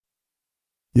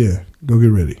Yeah, go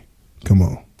get ready. Come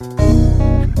on.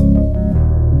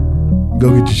 Go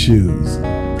get your shoes.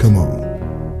 Come on.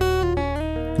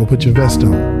 Go put your vest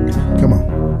on. Come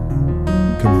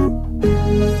on. Come on.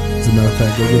 As a matter of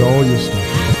fact, go get all your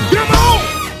stuff. Come on!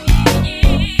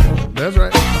 That's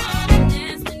right.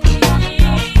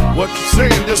 What you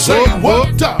saying? Just say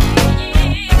what up.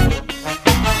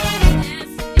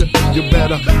 You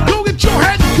better go get your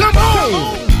hat and come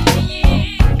on.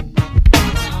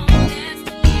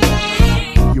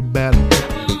 You better.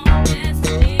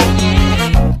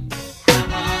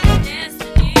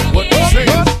 What you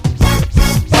saying?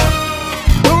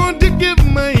 Going to give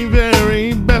my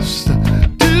very best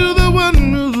to the one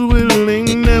whose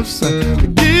willingness to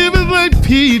give his life.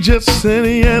 He just said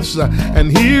yes,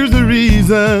 and here's the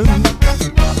reason.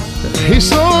 He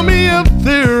saw me up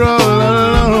there all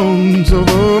alone, so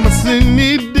for my sin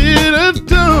he did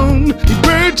atone. He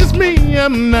purchased me,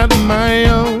 I'm not my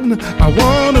own. I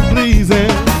wanna please him.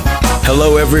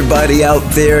 Hello, everybody out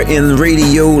there in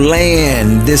Radio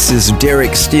Land. This is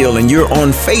Derek Steele, and you're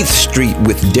on Faith Street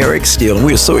with Derek Steele. And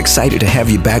we are so excited to have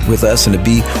you back with us and to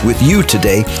be with you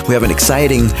today. We have an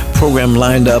exciting program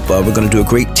lined up. We're going to do a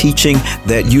great teaching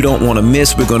that you don't want to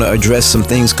miss. We're going to address some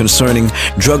things concerning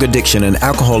drug addiction and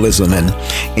alcoholism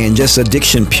and just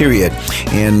addiction, period.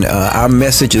 And our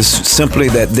message is simply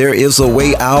that there is a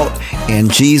way out,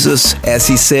 and Jesus, as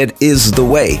he said, is the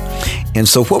way. And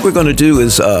so what we're going to do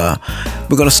is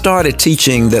we're going to start a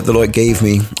teaching that the Lord gave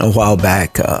me a while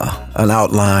back, an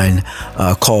outline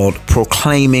called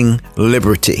Proclaiming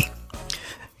Liberty.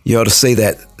 You ought to say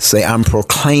that. Say, I'm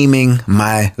proclaiming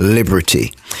my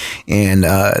liberty.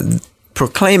 And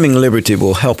proclaiming liberty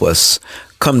will help us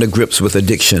come to grips with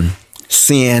addiction,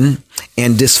 sin,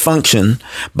 and dysfunction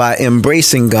by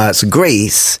embracing God's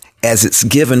grace as it's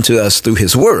given to us through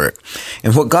his word.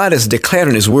 And what God has declared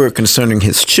in his word concerning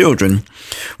his children,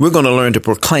 we're going to learn to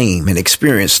proclaim and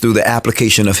experience through the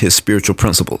application of his spiritual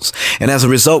principles. And as a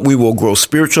result, we will grow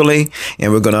spiritually,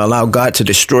 and we're going to allow God to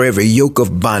destroy every yoke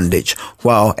of bondage,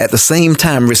 while at the same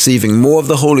time receiving more of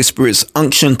the Holy Spirit's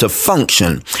unction to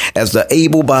function as the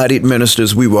able-bodied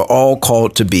ministers we were all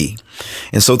called to be.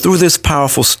 And so through this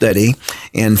powerful study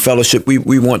and fellowship,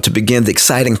 we want to begin the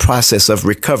exciting process of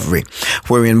recovery,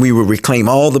 wherein we will reclaim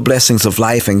all the blessings of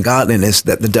life and godliness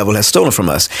that the devil has stolen from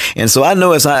us. And so I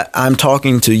know as I'm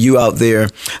talking to you out there,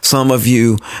 some of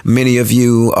you, many of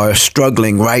you are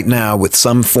struggling right now with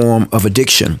some form of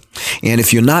addiction. And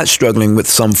if you're not struggling with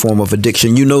some form of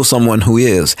addiction, you know someone who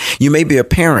is. You may be a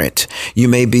parent. You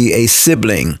may be a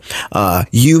sibling.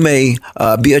 You may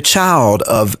be a child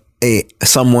of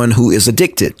someone who is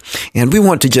addicted. And we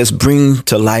want to just bring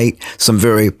to light some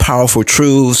very powerful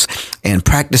truths and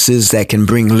practices that can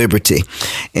bring liberty.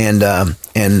 And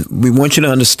we want you to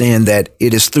understand that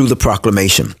it is through the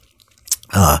proclamation.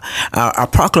 Our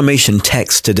proclamation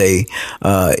text today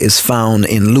is found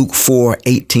in Luke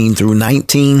 4:18 through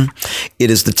 19. It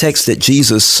is the text that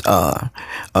Jesus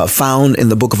found in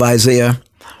the book of Isaiah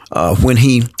when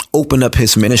he opened up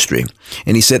his ministry.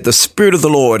 And he said, "The Spirit of the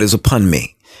Lord is upon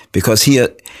me, because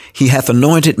he hath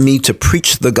anointed me to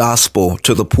preach the gospel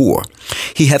to the poor.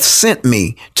 He hath sent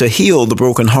me to heal the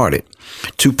brokenhearted,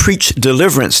 to preach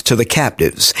deliverance to the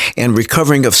captives, and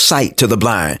recovering of sight to the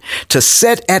blind, to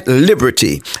set at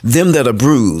liberty them that are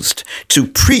bruised, to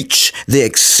preach the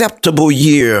acceptable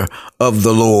year of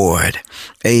the Lord."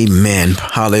 Amen.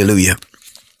 Hallelujah.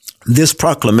 This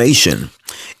proclamation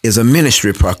is a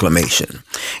ministry proclamation,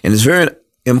 and it's very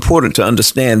important to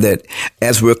understand that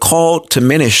as we're called to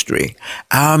ministry,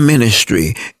 our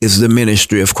ministry is the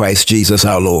ministry of Christ Jesus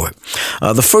our Lord.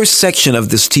 The first section of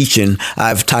this teaching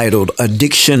I've titled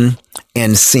Addiction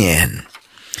and Sin.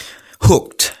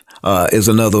 Hooked is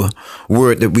another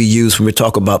word that we use when we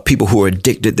talk about people who are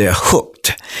addicted. They're hooked.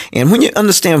 And when you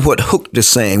understand what hooked is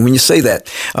saying, when you say that,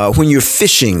 when you're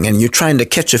fishing and you're trying to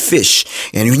catch a fish,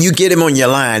 and when you get him on your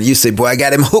line, you say, "Boy, I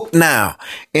got him hooked now."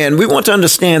 And we want to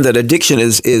understand that addiction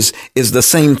is the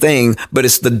same thing, but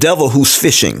it's the devil who's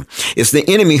fishing. It's the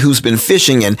enemy who's been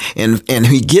fishing, and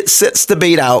he sets the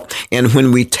bait out, and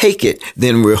when we take it,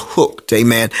 then we're hooked.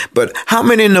 Amen. But how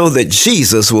many know that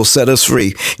Jesus will set us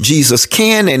free? Jesus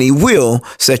can, and he will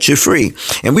set you free.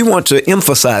 And we want to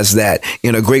emphasize that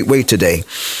in a great way today.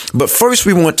 But first,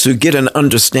 we want to get an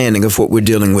understanding of what we're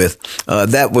dealing with.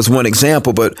 That was one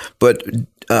example, but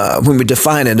when we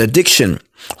define an addiction,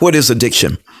 what is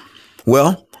addiction?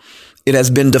 Well, it has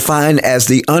been defined as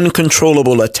the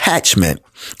uncontrollable attachment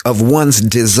of one's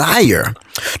desire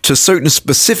to certain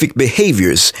specific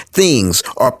behaviors, things,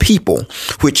 or people,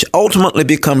 which ultimately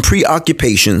become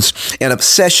preoccupations and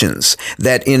obsessions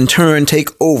that in turn take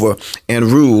over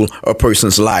and rule a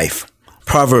person's life.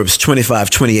 Proverbs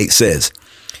 25:28 says,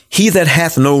 "He that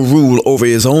hath no rule over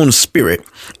his own spirit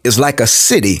is like a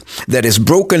city that is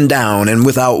broken down and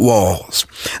without walls."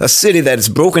 A city that is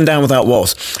broken down without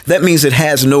walls. That means it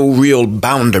has no real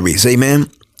boundaries. Amen.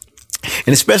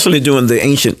 And especially during the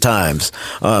ancient times,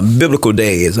 biblical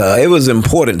days, it was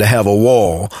important to have a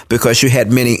wall because you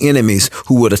had many enemies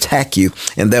who would attack you.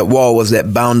 And that wall was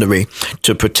that boundary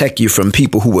to protect you from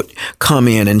people who would come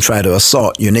in and try to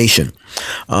assault your nation.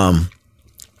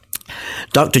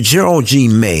 Dr. Gerald G.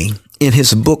 May, in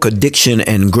his book, Addiction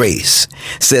and Grace,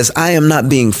 says, "I am not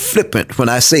being flippant when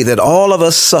I say that all of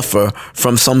us suffer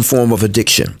from some form of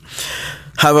addiction.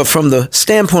 However, from the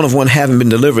standpoint of one having been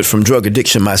delivered from drug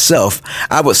addiction myself,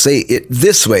 I would say it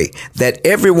this way, that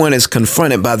everyone is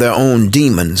confronted by their own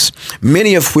demons,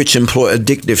 many of which employ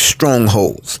addictive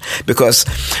strongholds." Because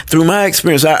through my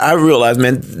experience, I realized,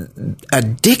 man,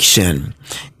 addiction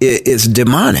is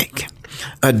demonic.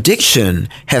 Addiction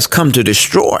has come to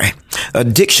destroy.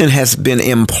 Addiction has been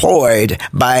employed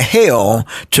by hell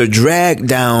to drag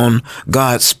down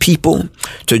God's people,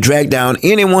 to drag down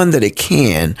anyone that it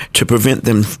can to prevent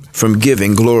them from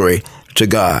giving glory to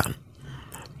God.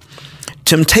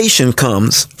 Temptation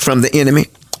comes from the enemy,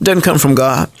 doesn't come from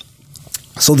God.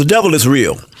 So the devil is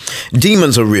real.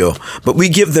 Demons are real, but we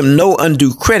give them no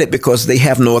undue credit because they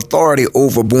have no authority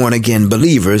over born again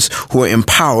believers who are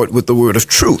empowered with the word of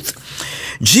truth.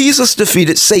 Jesus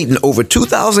defeated Satan over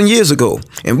 2,000 years ago,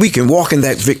 and we can walk in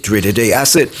that victory today. I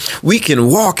said, we can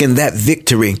walk in that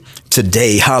victory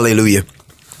today. Hallelujah.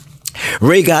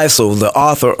 Ray Geisel, the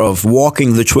author of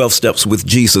Walking the 12 Steps with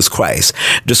Jesus Christ,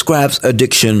 describes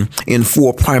addiction in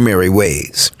 4 primary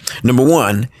ways. Number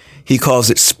 1, he calls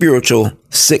it spiritual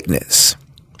sickness.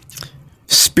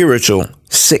 Spiritual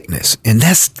sickness. And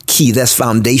that's key. That's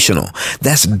foundational.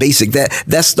 That's basic.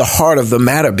 That's the heart of the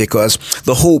matter, because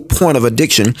the whole point of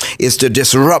addiction is to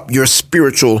disrupt your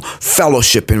spiritual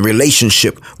fellowship and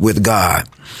relationship with God.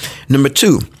 Number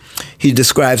 2, he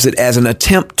describes it as an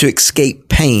attempt to escape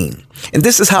pain. And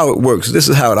this is how it works. This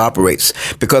is how it operates,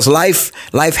 because life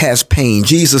has pain.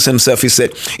 Jesus himself, he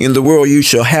said, "In the world you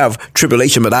shall have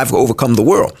tribulation, but I've overcome the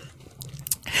world."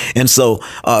 And so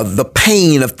the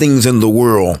pain of things in the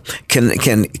world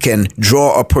can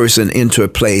draw a person into a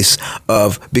place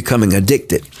of becoming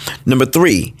addicted. Number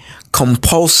 3,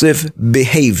 compulsive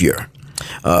behavior.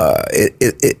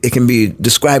 It can be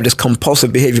described as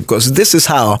compulsive behavior because this is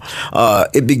how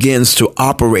it begins to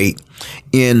operate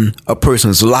in a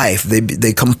person's life.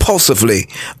 They compulsively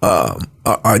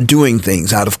are doing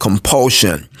things out of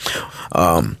compulsion.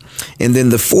 And then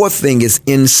the 4th thing is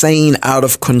insane, out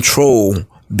of control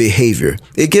behavior.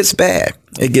 It gets bad.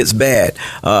 It gets bad.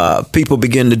 People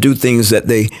begin to do things that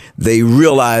they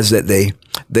realize that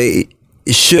they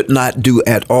should not do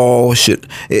at all.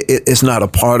 It's not a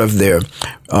part of their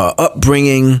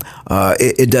upbringing.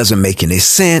 It doesn't make any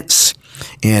sense.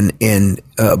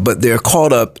 But they're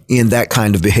caught up in that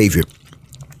kind of behavior.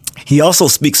 He also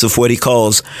speaks of what he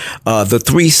calls the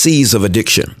 3 C's of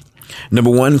addiction.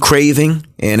 Number 1, craving,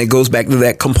 and it goes back to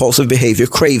that compulsive behavior,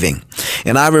 craving.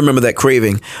 And I remember that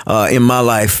craving in my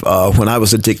life when I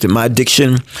was addicted. My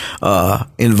addiction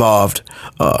involved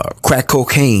crack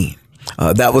cocaine.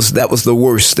 That was the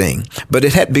worst thing. But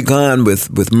it had begun with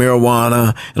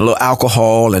marijuana and a little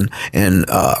alcohol and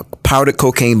powdered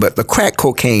cocaine. But the crack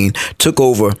cocaine took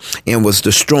over and was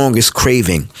the strongest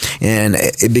craving. And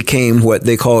it became what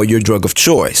they call your drug of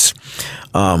choice.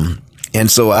 And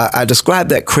so I describe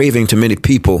that craving to many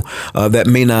people that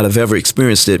may not have ever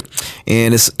experienced it.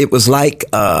 And it was like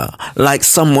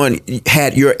someone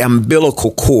had your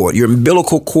umbilical cord,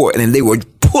 and they were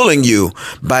pulling you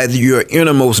by your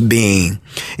innermost being,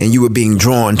 and you were being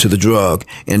drawn to the drug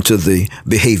and to the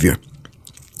behavior.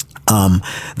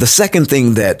 The second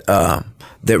thing that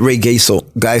Ray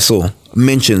Geisel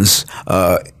mentions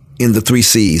in the 3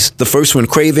 C's. The first one,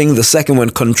 craving. The second one,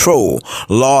 control,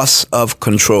 loss of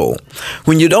control.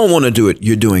 When you don't want to do it,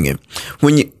 you're doing it.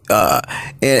 When you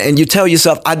and you tell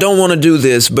yourself, I don't want to do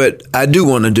this, but I do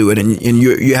want to do it, and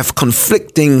you have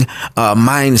conflicting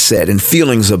mindset and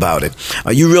feelings about it.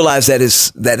 You realize that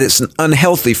it's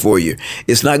unhealthy for you.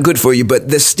 It's not good for you, but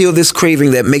there's still this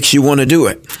craving that makes you want to do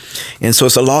it, and so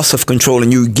it's a loss of control,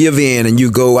 and you give in and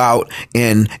you go out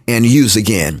and use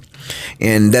again.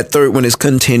 And that third one is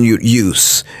continued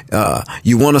use.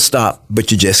 You want to stop,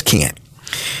 but you just can't.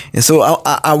 And so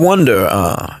I wonder,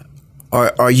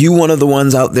 are you one of the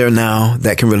ones out there now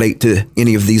that can relate to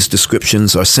any of these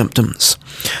descriptions or symptoms?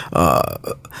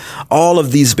 All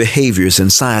of these behaviors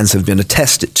and signs have been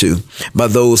attested to by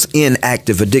those in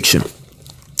active addiction.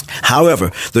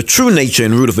 However, the true nature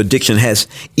and root of addiction has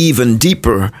even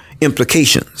deeper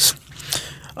implications.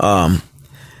 the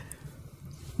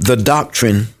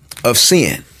doctrine of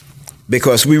sin,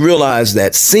 because we realize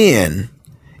that sin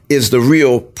is the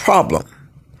real problem.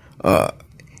 The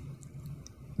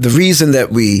reason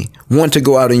that we want to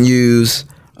go out and use,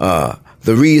 the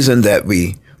reason that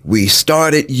we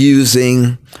started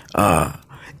using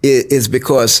is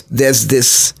because there's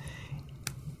this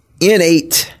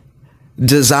innate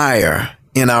desire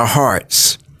in our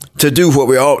hearts to do what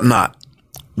we ought not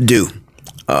do.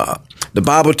 The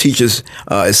Bible teaches,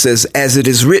 it says, as it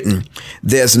is written,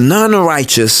 there's none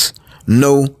righteous,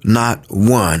 no, not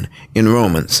one, in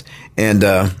Romans. And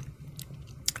I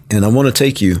want to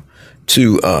take you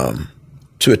to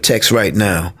a text right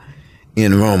now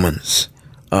in Romans.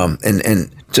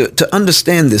 And to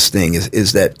understand this thing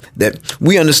is that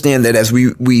we understand that as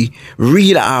we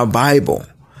read our Bible,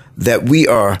 that we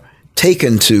are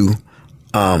taken to,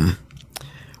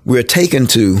 we're taken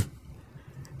to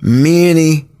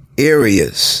many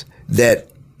areas that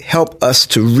help us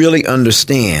to really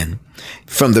understand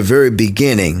from the very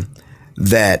beginning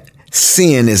that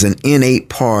sin is an innate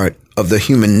part of the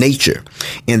human nature,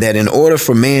 and that in order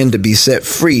for man to be set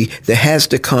free, there has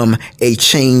to come a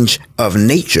change of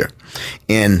nature.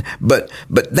 But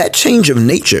that change of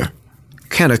nature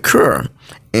can occur,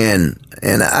 and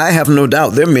I have no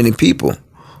doubt there are many people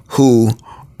who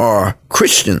are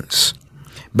Christians,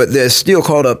 but they're still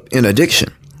caught up in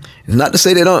addiction. It's not to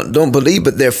say they don't believe,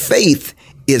 but their faith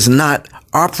is not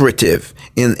operative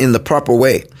in the proper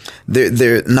way.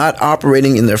 They're not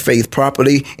operating in their faith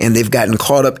properly, and they've gotten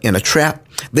caught up in a trap.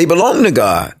 They belong to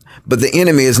God, but the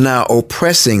enemy is now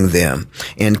oppressing them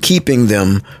and keeping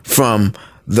them from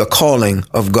the calling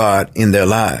of God in their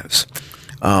lives.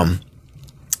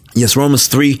 Yes, Romans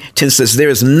 3:10 says, there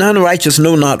is none righteous,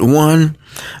 no, not one.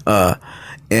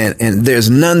 And there's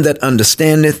none that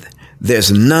understandeth.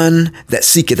 There's none that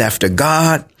seeketh after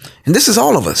God. And this is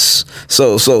all of us.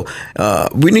 So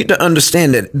we need to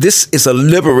understand that this is a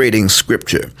liberating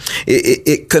scripture.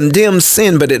 It condemns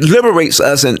sin, but it liberates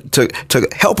us, and to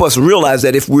help us realize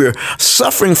that if we're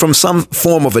suffering from some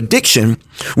form of addiction,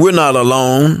 we're not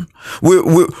alone.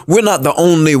 We're not the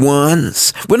only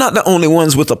ones. We're not the only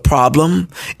ones with a problem.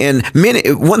 And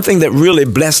one thing that really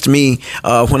blessed me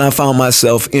when I found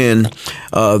myself in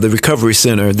the recovery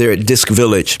center there at Disc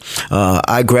Village,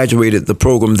 I graduated the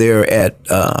program there at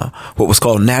what was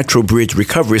called Natural Bridge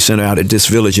Recovery Center out at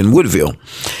Disc Village in Woodville.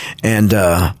 And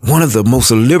one of the most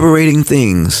liberating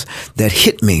things that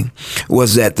hit me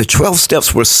was that the 12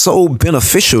 steps were so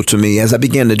beneficial to me as I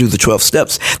began to do the 12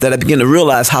 steps, that I began to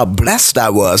realize how blessed I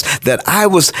was, that I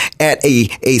was at a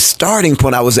starting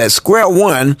point. I was at square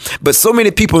one, but so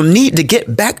many people need to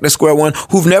get back to square one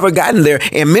who've never gotten there.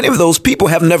 And many of those people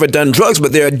have never done drugs,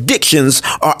 but their addictions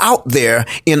are out there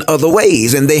in other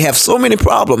ways. And they have so many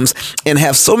problems and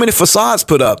have so many facades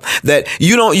put up that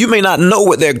you may not know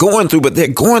what they're going through, but they're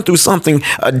going through something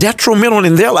detrimental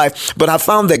in their life. But I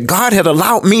found that God had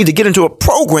allowed me to get into a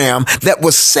program that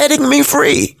was setting me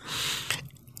free.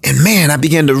 And man, I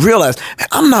began to realize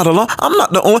I'm not alone. I'm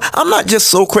not the only. I'm not just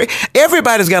so crazy.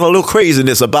 Everybody's got a little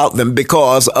craziness about them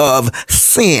because of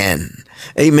sin.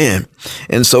 Amen.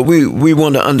 And so we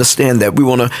want to understand that. We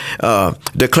want to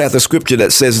declare the scripture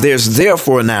that says there's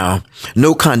therefore now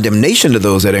no condemnation to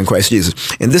those that are in Christ Jesus.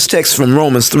 And this text from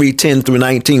Romans 3:10 through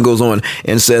 19 goes on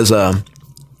and says,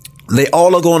 they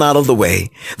all are going out of the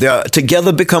way. They are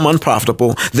together become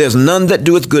unprofitable. There's none that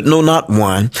doeth good, no, not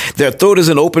one. Their throat is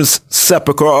an open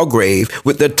sepulchre or grave.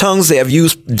 With their tongues they have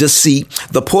used deceit.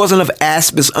 The poison of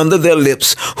asp is under their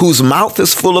lips, whose mouth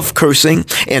is full of cursing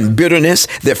and bitterness.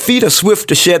 Their feet are swift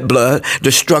to shed blood.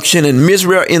 Destruction and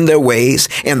misery are in their ways,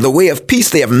 and the way of peace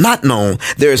they have not known.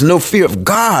 There is no fear of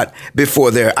God before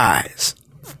their eyes.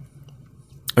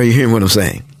 Are you hearing what I'm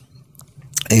saying?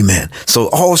 Amen. So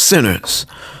all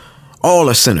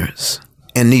are sinners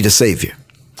and need a savior.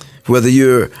 Whether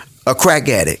you're a crack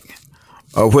addict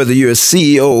or whether you're a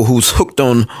CEO who's hooked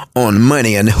on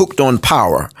money and hooked on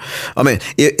power. I mean,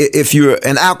 if you're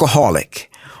an alcoholic,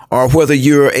 or whether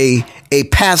you're a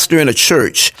pastor in a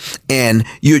church and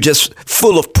you're just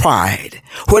full of pride,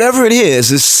 whatever it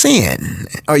is sin.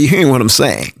 Are you hearing what I'm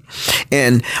saying?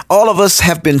 And all of us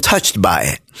have been touched by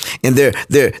it. And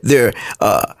there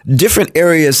are different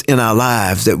areas in our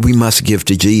lives that we must give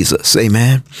to Jesus,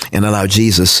 amen, and allow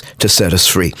Jesus to set us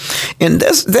free. And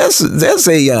there's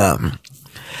a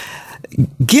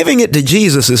giving it to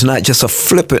Jesus is not just a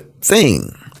flippant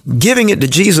thing. Giving it to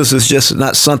Jesus is just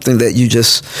not something that you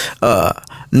just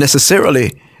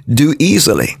necessarily do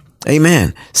easily.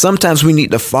 Amen. Sometimes we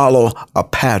need to follow a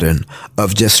pattern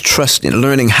of just trusting,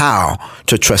 learning how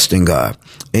to trust in God.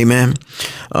 Amen.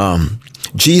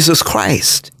 Jesus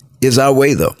Christ is our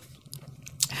way, though.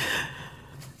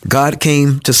 God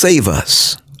came to save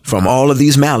us from all of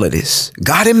these maladies.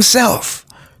 God himself,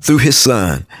 through his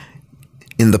son,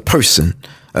 in the person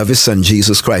of his son,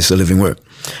 Jesus Christ, the living word.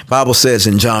 Bible says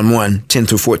in John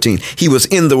 1:10-14, he was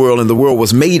in the world and the world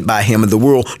was made by him and the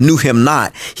world knew him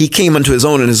not. He came unto his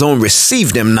own and his own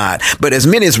received him not. But as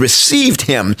many as received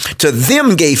him, to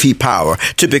them gave he power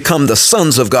to become the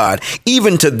sons of God,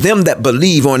 even to them that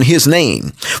believe on his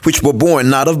name, which were born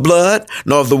not of blood,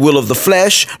 nor of the will of the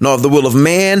flesh, nor of the will of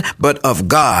man, but of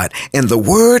God. And the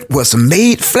word was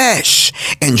made flesh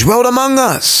and dwelt among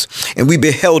us. And we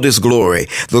beheld his glory,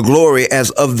 the glory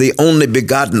as of the only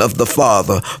begotten of the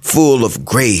Father, full of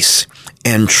grace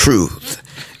and truth.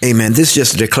 Amen. This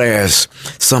just declares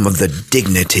some of the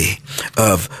dignity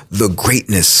of the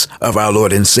greatness of our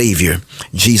Lord and Savior,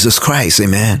 Jesus Christ.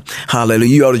 Amen.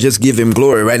 Hallelujah. You ought to just give him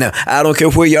glory right now. I don't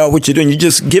care where you are, what you're doing. You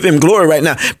just give him glory right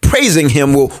now. Praising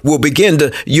him will begin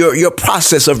your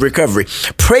process of recovery.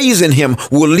 Praising him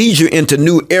will lead you into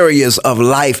new areas of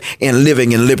life and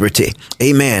living in liberty.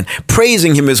 Amen.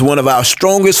 Praising him is one of our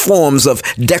strongest forms of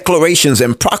declarations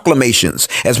and proclamations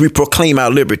as we proclaim our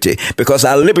liberty, because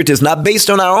our liberty is not based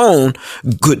on our own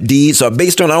good deeds or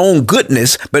based on our own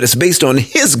goodness, but it's based on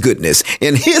his goodness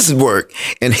and his work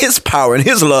and his power and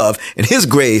his love and his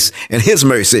grace and his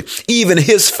mercy, even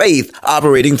his faith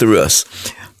operating through us.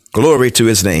 Glory to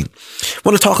his name. I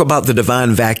want to talk about the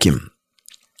divine vacuum.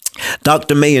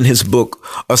 Dr. May in his book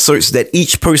asserts that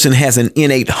each person has an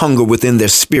innate hunger within their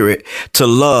spirit to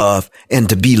love and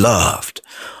to be loved.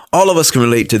 All of us can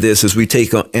relate to this as we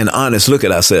take an honest look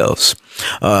at ourselves.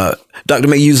 Dr.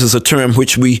 May uses a term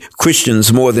which we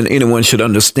Christians more than anyone should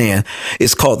understand.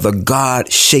 It's called the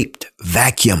God-shaped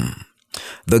vacuum.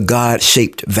 The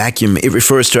God-shaped vacuum. It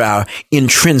refers to our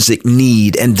intrinsic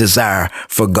need and desire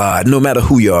for God, no matter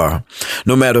who you are,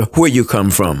 no matter where you come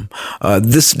from.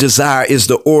 This desire is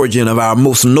the origin of our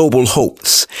most noble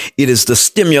hopes. It is the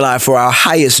stimuli for our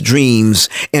highest dreams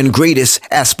and greatest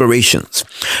aspirations.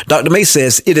 Dr. May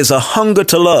says it is a hunger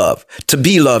to love, to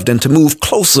be loved, and to move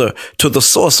closer to the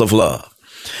source of love.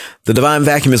 The divine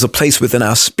vacuum is a place within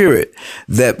our spirit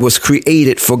that was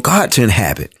created for God to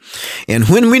inhabit. And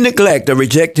when we neglect or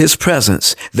reject his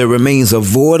presence, there remains a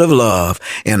void of love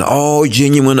and all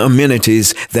genuine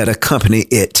amenities that accompany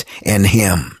it and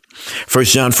him. 1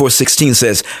 John 4:16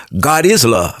 says, God is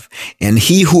love, and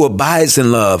he who abides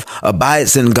in love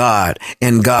abides in God,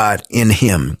 and God in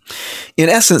him. In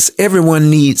essence,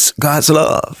 everyone needs God's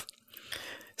love.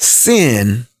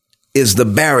 Sin is the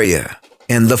barrier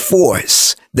and the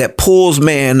force that pulls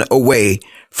man away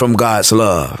from God's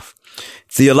love.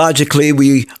 Theologically,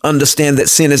 we understand that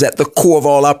sin is at the core of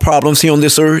all our problems here on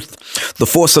this earth. The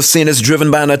force of sin is driven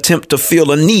by an attempt to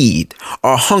fill a need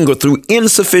or hunger through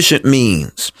insufficient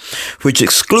means, which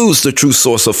excludes the true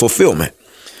source of fulfillment,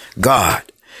 God.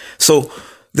 So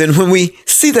then when we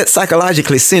see that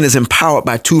psychologically sin is empowered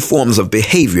by two forms of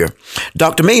behavior,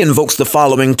 Dr. May invokes the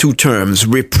following two terms,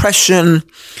 repression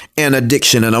and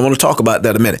addiction. And I want to talk about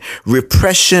that a minute.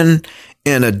 Repression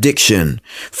and addiction.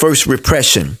 First,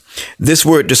 repression. This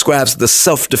word describes the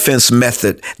self-defense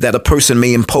method that a person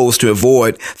may impose to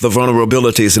avoid the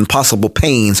vulnerabilities and possible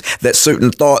pains that certain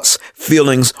thoughts,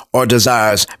 feelings, or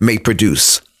desires may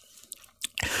produce.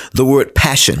 The word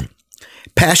passion.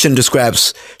 Passion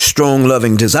describes strong,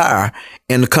 loving desire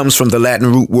and comes from the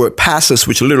Latin root word passus,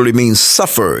 which literally means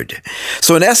suffered.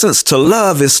 So in essence, to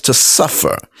love is to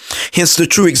suffer. Hence, the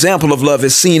true example of love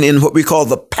is seen in what we call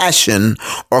the passion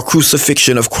or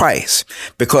crucifixion of Christ,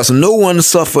 because no one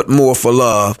suffered more for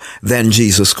love than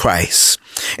Jesus Christ.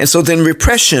 And so then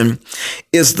repression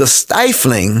is the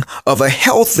stifling of a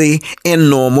healthy and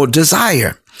normal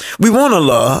desire. We want to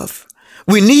love.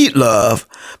 We need love,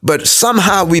 but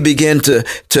somehow we begin to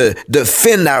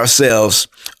defend ourselves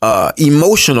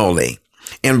emotionally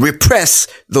and repress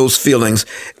those feelings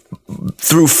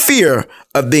through fear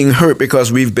of being hurt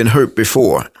because we've been hurt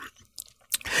before.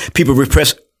 People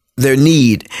repress their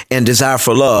need and desire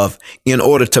for love in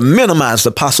order to minimize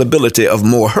the possibility of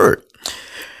more hurt.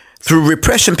 Through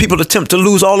repression, people attempt to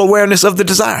lose all awareness of the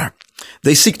desire.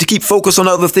 They seek to keep focus on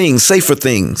other things, safer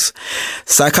things.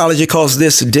 Psychology calls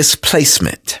this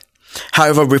displacement.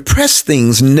 However, repressed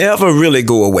things never really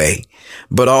go away,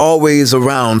 but are always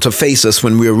around to face us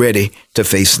when we're ready to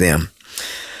face them.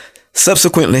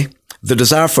 Subsequently, the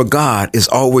desire for God is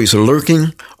always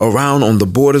lurking around on the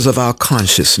borders of our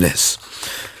consciousness.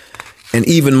 And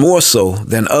even more so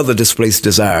than other displaced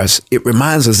desires, it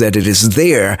reminds us that it is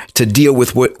there to deal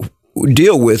with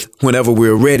whenever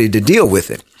we're ready to deal with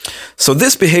it. So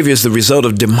this behavior is the result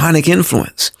of demonic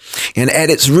influence, and at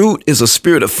its root is a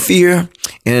spirit of fear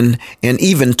and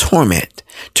even torment.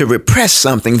 To repress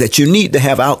something that you need to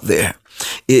have out there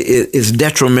is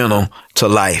detrimental to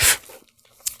life.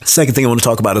 Second thing I want to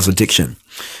talk about is addiction.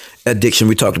 Addiction,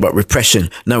 we talked about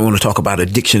repression. Now we want to talk about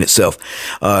addiction itself.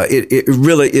 It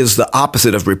really is the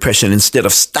opposite of repression. Instead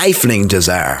of stifling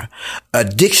desire,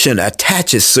 addiction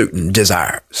attaches certain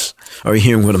desires. Are you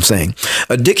hearing what I'm saying?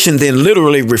 Addiction then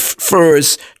literally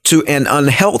refers to an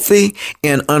unhealthy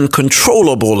and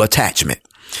uncontrollable attachment.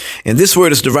 And this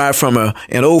word is derived from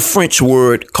an old French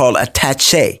word called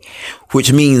attaché,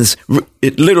 which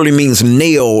it literally means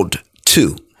nailed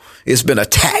to. It's been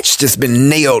attached. It's been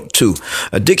nailed to.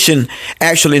 Addiction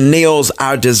actually nails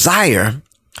our desire,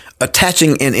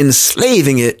 attaching and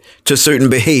enslaving it to certain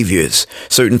behaviors,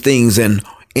 certain things, and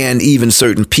even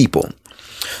certain people.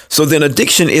 So then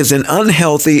addiction is an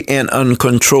unhealthy and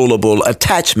uncontrollable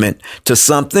attachment to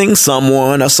something,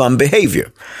 someone, or some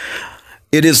behavior.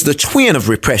 It is the twin of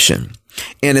repression,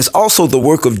 and is also the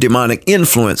work of demonic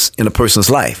influence in a person's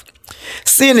life.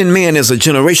 Sin in man is a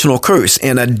generational curse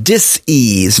and a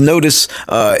dis-ease. Notice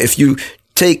if you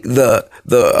take the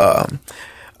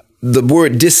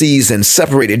word dis-ease and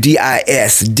separate it,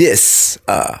 dis,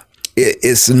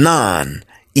 it's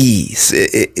non-ease.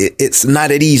 It's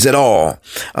not at ease at all.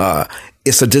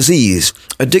 It's a disease.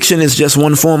 Addiction is just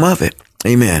one form of it.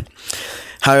 Amen.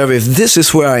 However, if this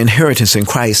is where our inheritance in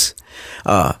Christ,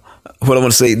 what I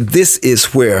want to say, this is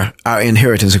where our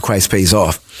inheritance in Christ pays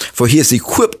off. For he has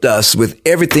equipped us with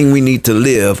everything we need to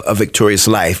live a victorious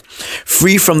life,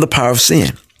 free from the power of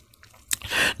sin.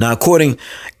 Now, according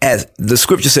as the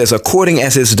scripture says, according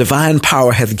as his divine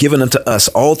power hath given unto us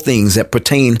all things that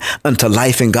pertain unto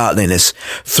life and godliness,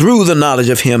 through the knowledge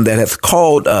of him that hath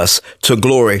called us to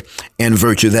glory and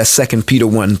virtue. That's 2 Peter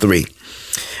 1:3.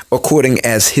 According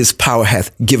as his power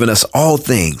hath given us all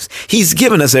things. He's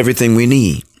given us everything we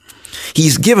need.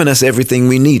 He's given us everything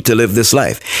we need to live this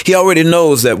life. He already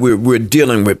knows that we're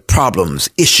dealing with problems,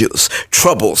 issues,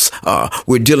 troubles.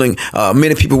 We're dealing,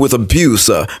 many people with abuse,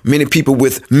 many people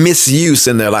with misuse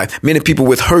in their life, many people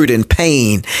with hurt and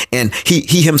pain. And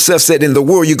he himself said, in the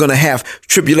world, you're going to have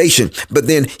tribulation. But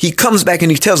then he comes back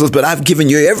and he tells us, but I've given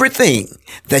you everything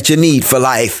that you need for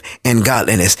life and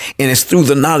godliness. And it's through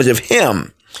the knowledge of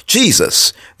him,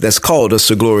 Jesus, that's called us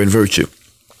to glory and virtue.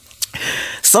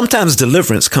 Sometimes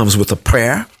deliverance comes with a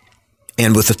prayer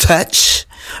and with a touch,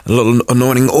 a little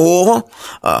anointing oil.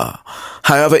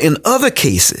 However, in other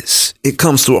cases, it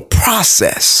comes through a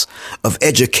process of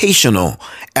educational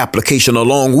application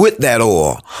along with that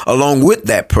oil, along with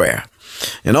that prayer.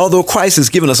 And although Christ has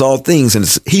given us all things and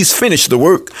he's finished the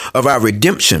work of our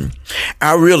redemption,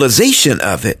 our realization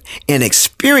of it and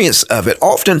experience of it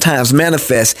oftentimes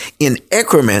manifests in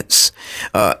increments,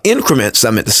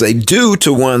 due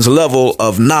to one's level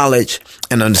of knowledge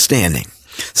and understanding.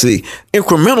 See,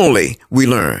 incrementally we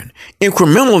learn,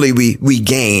 incrementally we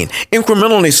gain,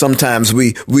 incrementally sometimes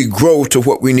we grow to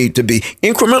what we need to be.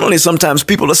 Incrementally sometimes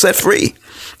people are set free.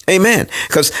 Amen.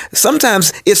 Because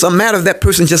sometimes it's a matter of that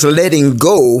person just letting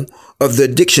go of the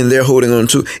addiction they're holding on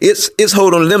to. It's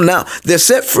holding on to them now. They're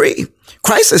set free.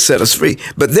 Christ has set us free.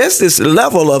 But there's this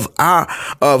level of our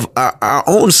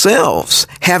own selves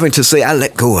having to say, I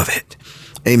let go of it.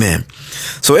 Amen.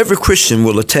 So every Christian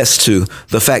will attest to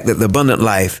the fact that the abundant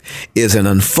life is an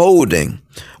unfolding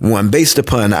one based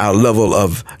upon our level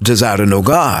of desire to know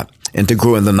God and to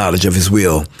grow in the knowledge of his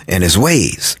will and his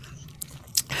ways.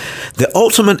 The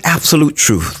ultimate absolute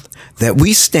truth that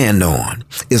we stand on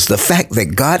is the fact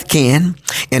that God can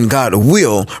and God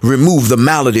will remove the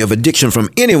malady of addiction from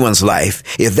anyone's life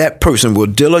if that person will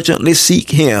diligently seek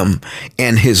him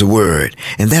and his word.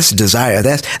 And that's desire.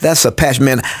 That's a passion,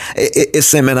 man. It's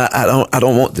saying, man, I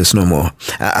don't want this no more.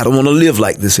 I don't want to live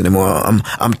like this anymore.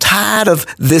 I'm tired of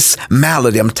this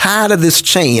malady. I'm tired of this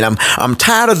chain. I'm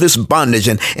tired of this bondage.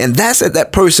 And that's at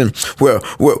that person where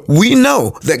we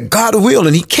know that God will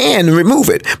and he can remove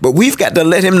it, but we've got to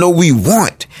let him know we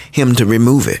want him to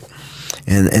remove it.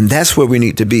 And that's where we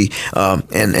need to be.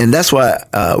 And that's why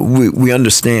we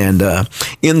understand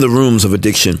in the rooms of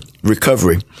addiction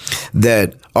recovery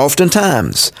that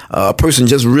oftentimes a person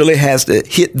just really has to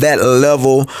hit that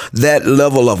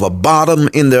level of a bottom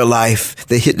in their life.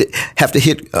 They have to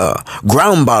hit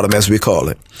ground bottom, as we call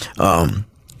it,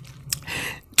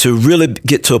 to really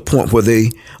get to a point where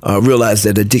they realize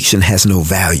that addiction has no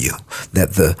value,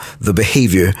 that the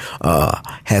behavior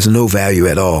has no value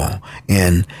at all.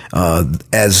 And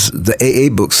as the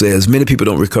AA book says, many people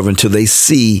don't recover until they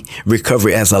see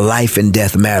recovery as a life and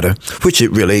death matter, which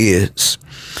it really is.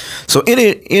 So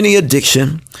any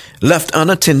addiction left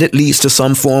unattended leads to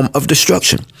some form of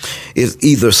destruction. It's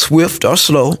either swift or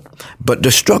slow, but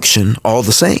destruction all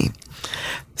the same.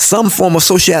 Some form of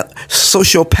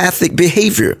sociopathic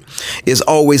behavior is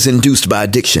always induced by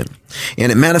addiction,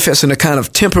 and it manifests in a kind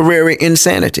of temporary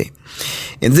insanity.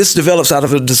 And this develops out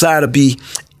of a desire to be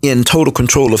in total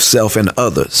control of self and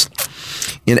others.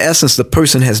 In essence, the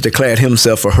person has declared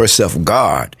himself or herself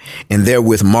God, and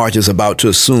therewith marches about to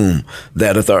assume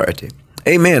that authority.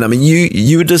 Amen. I mean,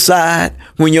 you decide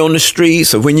when you're on the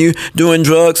streets or when you're doing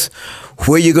drugs,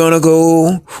 where you're going to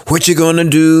go, what you're going to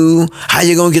do, how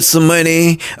you're going to get some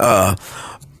money,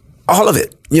 all of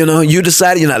it. You know, you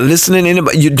decide, you're not listening to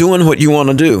anybody. You're doing what you want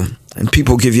to do, and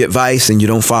people give you advice and you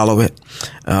don't follow it.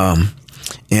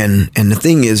 And the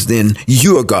thing is, then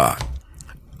you are God.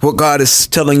 What God is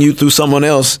telling you through someone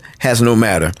else has no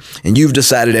matter. And you've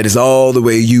decided that it's all the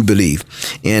way you believe.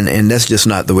 And that's just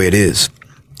not the way it is.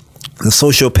 The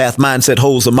sociopath mindset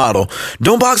holds a motto: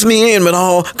 don't box me in with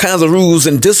all kinds of rules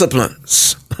and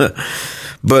disciplines.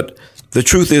 But the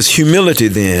truth is, humility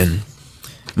then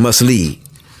must lead.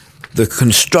 The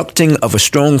constructing of a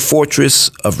strong fortress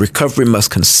of recovery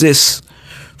must consist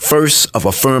first of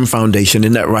a firm foundation.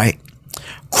 Isn't that right?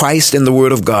 Christ and the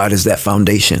Word of God is that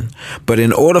foundation. But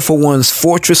in order for one's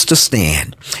fortress to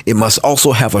stand, it must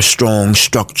also have a strong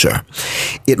structure.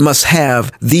 It must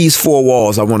have these four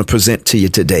walls I want to present to you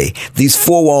today. These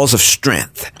four walls of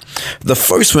strength. The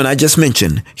first one I just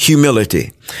mentioned,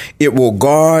 humility. It will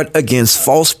guard against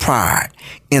false pride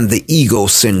and the ego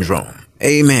syndrome.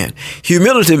 Amen.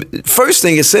 Humility, first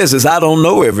thing it says is, I don't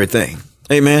know everything.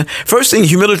 Amen. First thing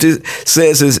humility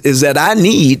says is that I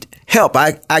need help.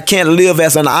 I can't live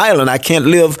as an island. I can't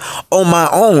live on my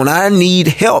own. I need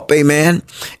help. Amen.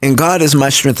 And God is my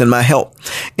strength and my help.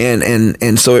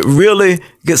 And so it really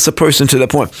gets the person to the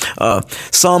point.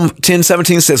 Psalm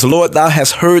 10:17 says, Lord, thou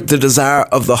hast heard the desire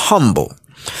of the humble.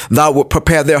 Thou wilt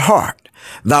prepare their heart.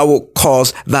 Thou wilt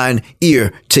cause thine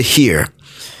ear to hear.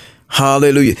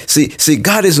 Hallelujah. See,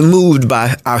 God is moved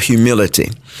by our humility.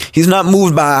 He's not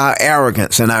moved by our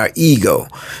arrogance and our ego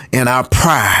and our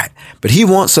pride, but he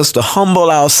wants us to humble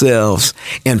ourselves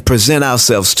and present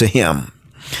ourselves to him,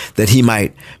 that he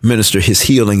might minister his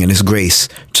healing and his grace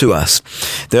to us.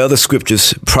 There are other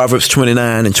scriptures, Proverbs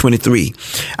 29 and 23,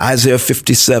 Isaiah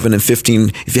 57 and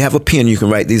 15. If you have a pen, you can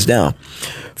write these down.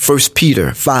 1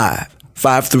 Peter 5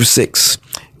 through 6,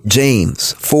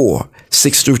 James 4,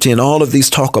 6 through 10, all of these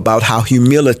talk about how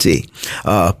humility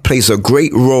plays a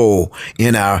great role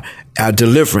in our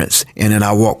deliverance and in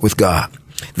our walk with God.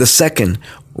 The second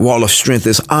wall of strength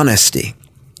is honesty.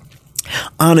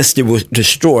 Honesty will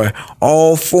destroy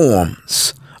all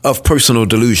forms of personal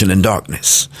delusion and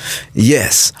darkness.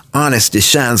 Yes, honesty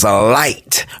shines a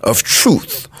light of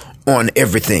truth on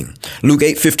everything. Luke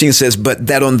 8:15 says, but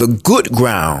that on the good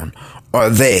ground are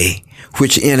they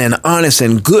which in an honest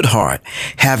and good heart,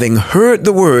 having heard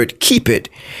the word, keep it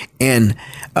and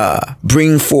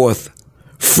bring forth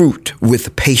fruit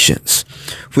with patience,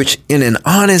 which in an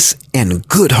honest and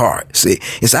good heart. See,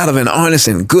 it's out of an honest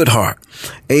and good heart.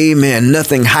 Amen.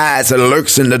 Nothing hides or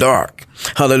lurks in the dark.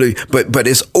 Hallelujah. But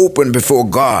it's open before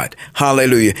God.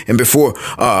 Hallelujah. And before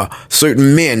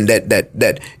certain men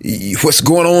that what's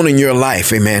going on in your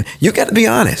life. Amen. You got to be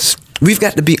honest. We've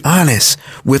got to be honest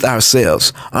with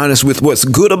ourselves, honest with what's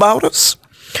good about us,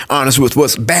 honest with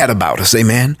what's bad about us.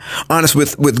 Amen. Honest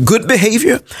with good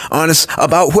behavior, honest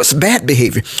about what's bad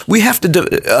behavior. We have to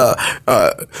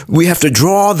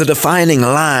draw the defining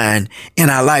line in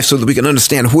our life so that we can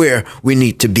understand where we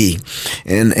need to be.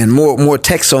 And more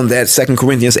text on that, 2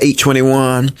 Corinthians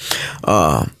 8:21.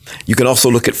 You can also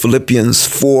look at Philippians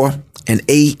 4 and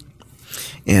 8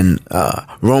 and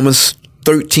Romans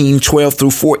 13:12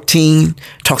 through 14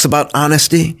 talks about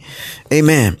honesty.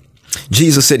 Amen.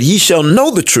 Jesus said, ye shall know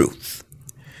the truth,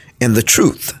 and the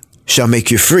truth shall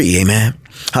make you free. Amen.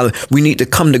 We need to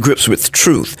come to grips with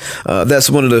truth.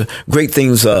 That's one of the great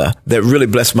things that really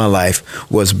blessed my life,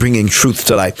 was bringing truth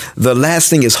to life. The last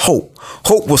thing is hope.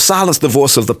 Hope will silence the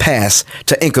voice of the past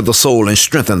to anchor the soul and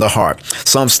strengthen the heart.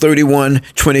 Psalms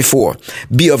 31:24.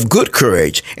 Be of good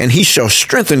courage, and he shall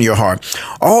strengthen your heart.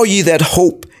 All ye that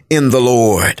hope in the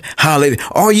Lord. Hallelujah.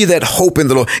 Are you that hope in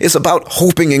the Lord? It's about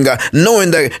hoping in God,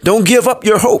 knowing that don't give up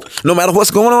your hope, no matter what's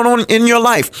going on in your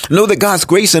life. Know that God's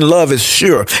grace and love is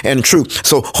sure and true.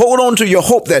 So hold on to your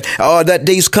hope that that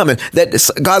day's coming, that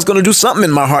God's going to do something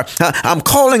in my heart. I'm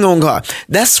calling on God.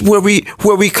 That's where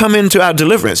we come into our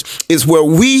deliverance, is where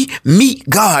we meet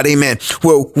God. Amen.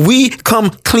 Where we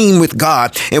come clean with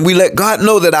God and we let God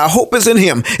know that our hope is in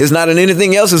him. It's not in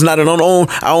anything else. It's not in our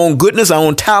own goodness, our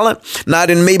own talent, not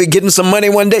in maybe getting some money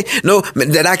one day. No,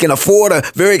 that I can afford a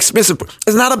very expensive.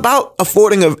 It's not about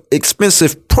affording an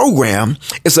expensive program.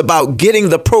 It's about getting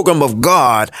the program of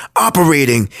God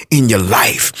operating in your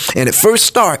life. And it first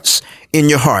starts in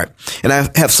your heart. And I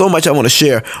have so much I want to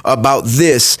share about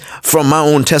this from my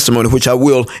own testimony, which I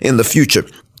will in the future.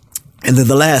 And then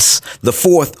the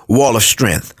fourth wall of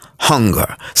strength.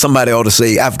 Hunger. Somebody ought to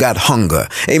say, I've got hunger.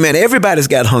 Amen. Everybody's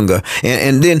got hunger.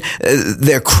 And then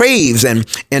their craves and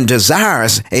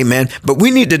desires. Amen. But we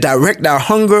need to direct our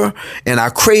hunger and our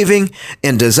craving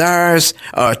and desires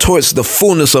towards the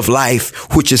fullness of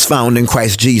life, which is found in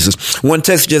Christ Jesus. One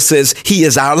text just says, he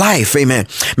is our life. Amen.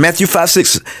 Matthew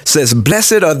 5:6 says,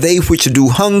 blessed are they which do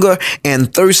hunger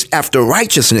and thirst after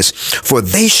righteousness, for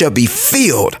they shall be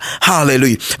filled.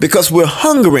 Hallelujah. Because we're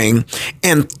hungering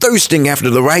and thirsting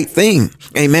after the right thing.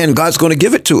 Amen. God's going to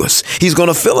give it to us. He's going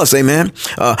to fill us. Amen.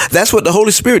 That's what the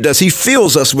Holy Spirit does. He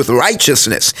fills us with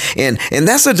righteousness. And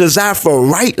that's a desire for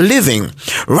right living,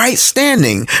 right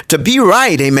standing, to be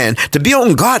right. Amen. To be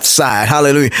on God's side.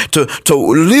 Hallelujah. To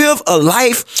live a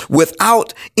life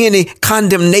without any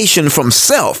condemnation from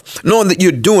self, knowing that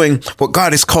you're doing what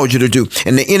God has called you to do.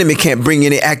 And the enemy can't bring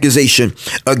any accusation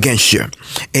against you.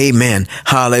 Amen.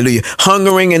 Hallelujah.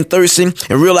 Hungering and thirsting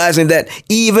and realizing that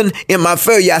even in my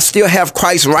failure, I still have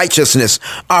Christ's righteousness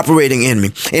operating in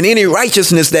me. And any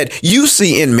righteousness that you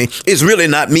see in me is really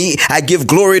not me. I give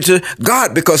glory to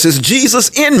God because it's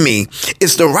Jesus in me.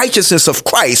 It's the righteousness of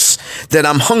Christ that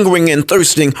I'm hungering and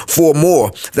thirsting for more,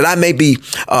 that I may be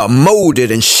molded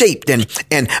and shaped and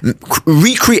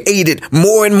recreated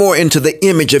more and more into the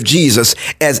image of Jesus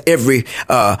as every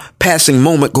passing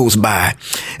moment goes by.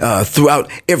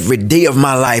 Throughout every day of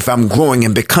my life, I'm growing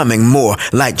and becoming more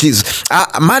like Jesus.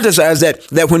 My desire is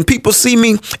that when people see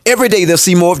me, every day they'll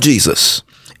see more of Jesus.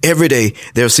 Every day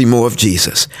they'll see more of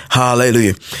Jesus.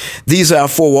 Hallelujah. These are our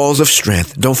 4 walls of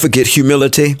strength. Don't forget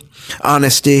humility,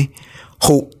 honesty,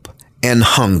 hope, and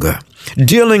hunger.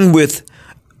 Dealing with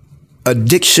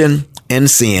addiction and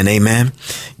sin. Amen.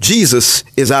 Jesus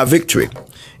is our victory.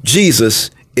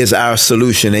 Jesus is our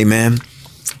solution. Amen.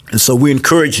 And so we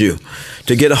encourage you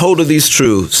to get a hold of these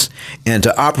truths and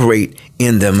to operate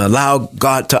in them. Allow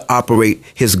God to operate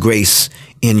his grace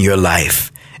in your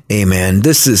life. Amen.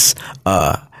 This is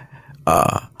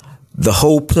the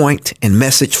whole point and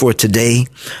message for today,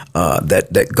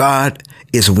 that God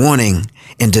is wanting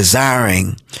and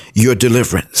desiring your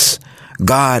deliverance.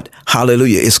 God,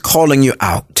 hallelujah, is calling you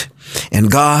out,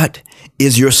 and God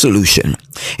is your solution.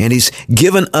 And he's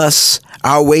given us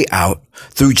our way out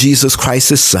through Jesus Christ,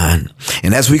 his son.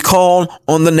 And as we call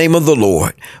on the name of the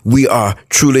Lord, we are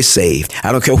truly saved.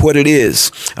 I don't care what it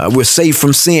is. We're saved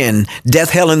from sin,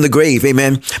 death, hell, and the grave.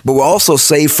 Amen. But we're also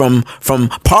saved from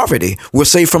poverty. We're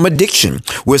saved from addiction.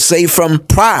 We're saved from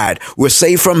pride. We're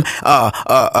saved from a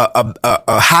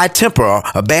high temper or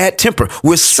a bad temper.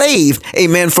 We're saved,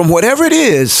 amen, from whatever it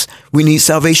is we need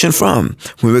salvation from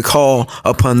when we call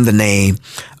upon the name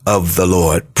of the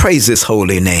Lord. Praise his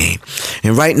holy name.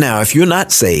 And right now, if you're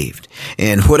not saved,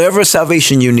 and whatever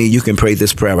salvation you need, you can pray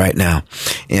this prayer right now,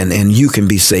 and you can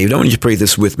be saved. I want you to pray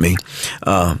this with me.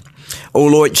 Oh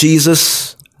Lord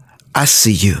Jesus, I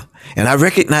see you. And I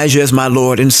recognize you as my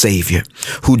Lord and Savior,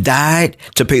 who died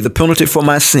to pay the penalty for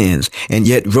my sins and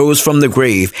yet rose from the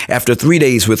grave after 3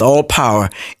 days with all power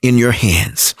in your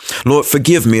hands. Lord,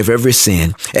 forgive me of every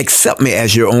sin. Accept me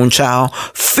as your own child.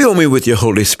 Fill me with your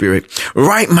Holy Spirit.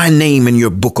 Write my name in your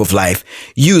book of life.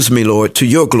 Use me, Lord, to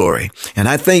your glory. And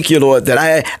I thank you, Lord,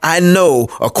 that I know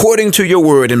according to your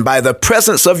word and by the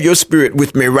presence of your Spirit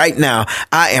with me right now,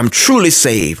 I am truly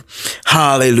saved.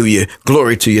 Hallelujah.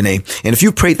 Glory to your name. And if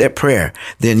you prayed that prayer,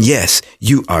 then yes,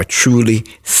 you are truly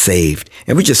saved.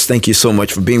 And we just thank you so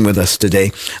much for being with us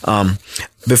today.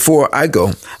 Before I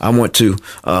go, I want to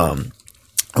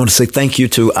say thank you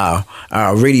to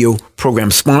our radio program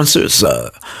sponsors,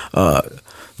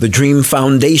 the Dream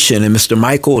Foundation and Mr.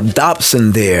 Michael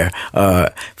Dobson there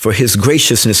for his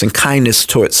graciousness and kindness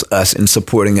towards us in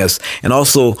supporting us. And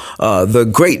also the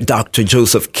great Dr.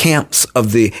 Joseph Camps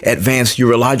of the Advanced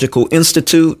Urological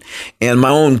Institute, and my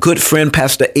own good friend,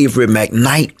 Pastor Avery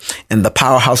McKnight, and the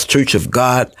Powerhouse Church of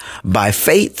God by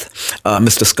Faith,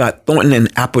 Mr. Scott Thornton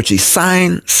and Apogee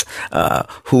Science,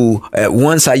 who at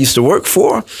once I used to work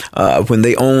for when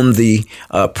they owned the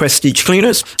Prestige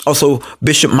Cleaners. Also,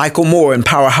 Bishop Michael Moore and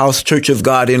Powerhouse Church of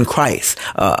God in Christ.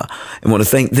 I want to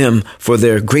thank them for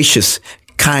their gracious,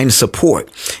 kind support.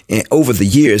 And over the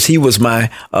years, he was my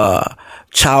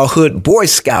childhood Boy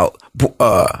Scout.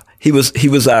 He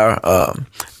was our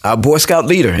Boy Scout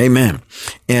leader. Amen.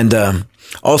 And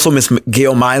also Miss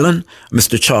Gail Milan,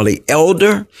 Mr. Charlie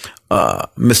Elder,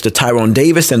 Mr. Tyrone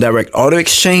Davis and Direct Auto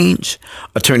Exchange,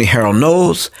 Attorney Harold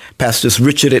Knowles, Pastors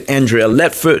Richard and Andrea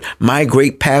Letford, my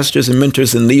great pastors and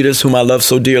mentors and leaders whom I love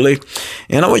so dearly.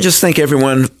 And I would just thank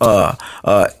everyone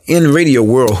in Radio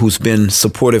World who's been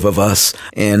supportive of us,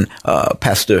 and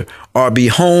Pastor R.B.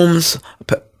 Holmes,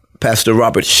 Pastor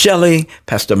Robert Shelley,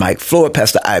 Pastor Mike Floyd,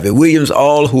 Pastor Ivy Williams,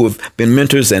 all who have been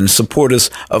mentors and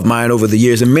supporters of mine over the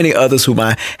years, and many others whom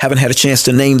I haven't had a chance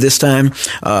to name this time,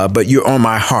 but you're on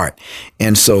my heart.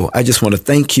 And so I just want to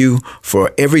thank you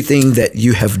for everything that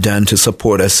you have done to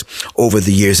support us over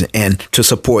the years and to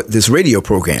support this radio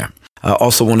program. I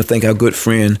also want to thank our good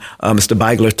friend, Mr.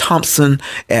 Beigler Thompson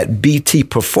at BT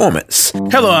Performance.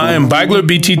 Hello, I am Beigler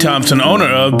BT Thompson, owner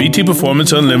of BT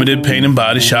Performance Unlimited Paint and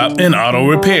Body Shop and Auto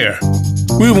Repair.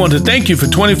 We want to thank you for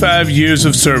 25 years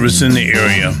of service in the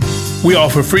area. We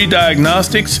offer free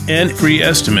diagnostics and free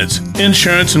estimates.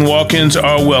 Insurance and walk-ins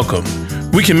are welcome.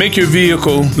 We can make your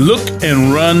vehicle look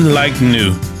and run like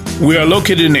new. We are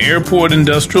located in the Airport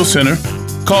Industrial Center.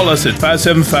 Call us at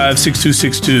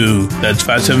 575-6262. That's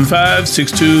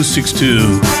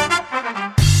 575-6262.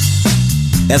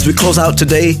 As we close out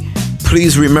today,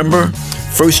 please remember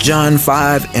 1 John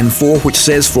 5:4, which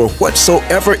says, "For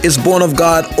whatsoever is born of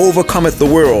God overcometh the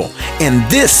world. And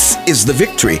this is the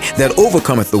victory that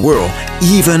overcometh the world,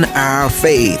 even our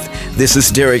faith." This is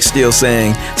Derek Steele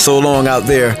saying, so long out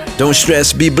there. Don't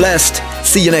stress. Be blessed.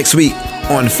 See you next week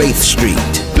on Faith Street.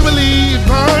 To believe